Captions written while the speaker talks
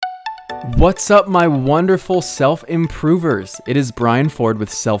What's up, my wonderful self-improvers? It is Brian Ford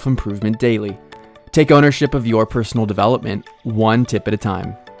with Self-Improvement Daily. Take ownership of your personal development, one tip at a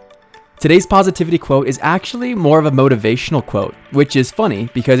time. Today's positivity quote is actually more of a motivational quote, which is funny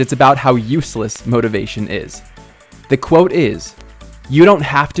because it's about how useless motivation is. The quote is, "You don't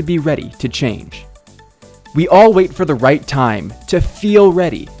have to be ready to change." We all wait for the right time to feel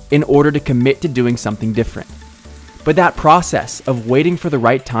ready in order to commit to doing something different. But that process of waiting for the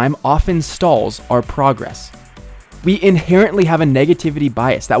right time often stalls our progress. We inherently have a negativity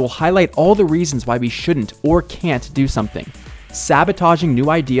bias that will highlight all the reasons why we shouldn't or can't do something, sabotaging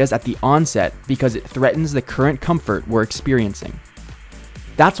new ideas at the onset because it threatens the current comfort we're experiencing.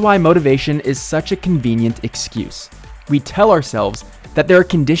 That's why motivation is such a convenient excuse. We tell ourselves that there are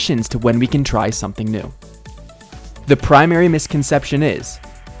conditions to when we can try something new. The primary misconception is,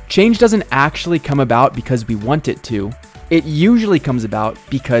 change doesn't actually come about because we want it to. It usually comes about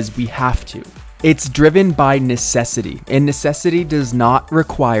because we have to. It's driven by necessity, and necessity does not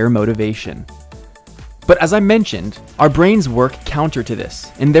require motivation. But as I mentioned, our brains work counter to this,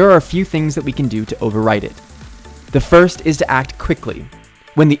 and there are a few things that we can do to override it. The first is to act quickly.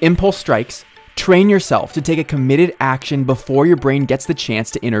 When the impulse strikes, train yourself to take a committed action before your brain gets the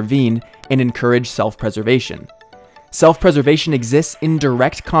chance to intervene and encourage self-preservation. Self-preservation exists in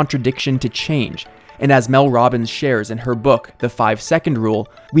direct contradiction to change, and as Mel Robbins shares in her book, The 5-Second Rule,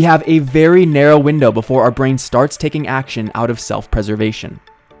 we have a very narrow window before our brain starts taking action out of self-preservation.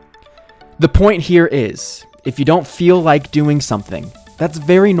 The point here is, if you don't feel like doing something, that's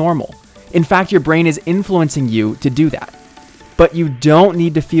very normal. In fact, your brain is influencing you to do that. But you don't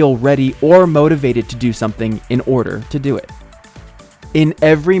need to feel ready or motivated to do something in order to do it. In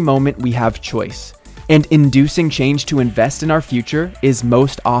every moment, we have choice. And inducing change to invest in our future is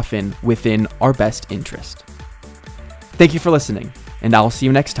most often within our best interest. Thank you for listening, and I'll see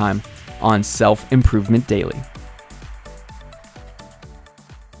you next time on Self-Improvement Daily.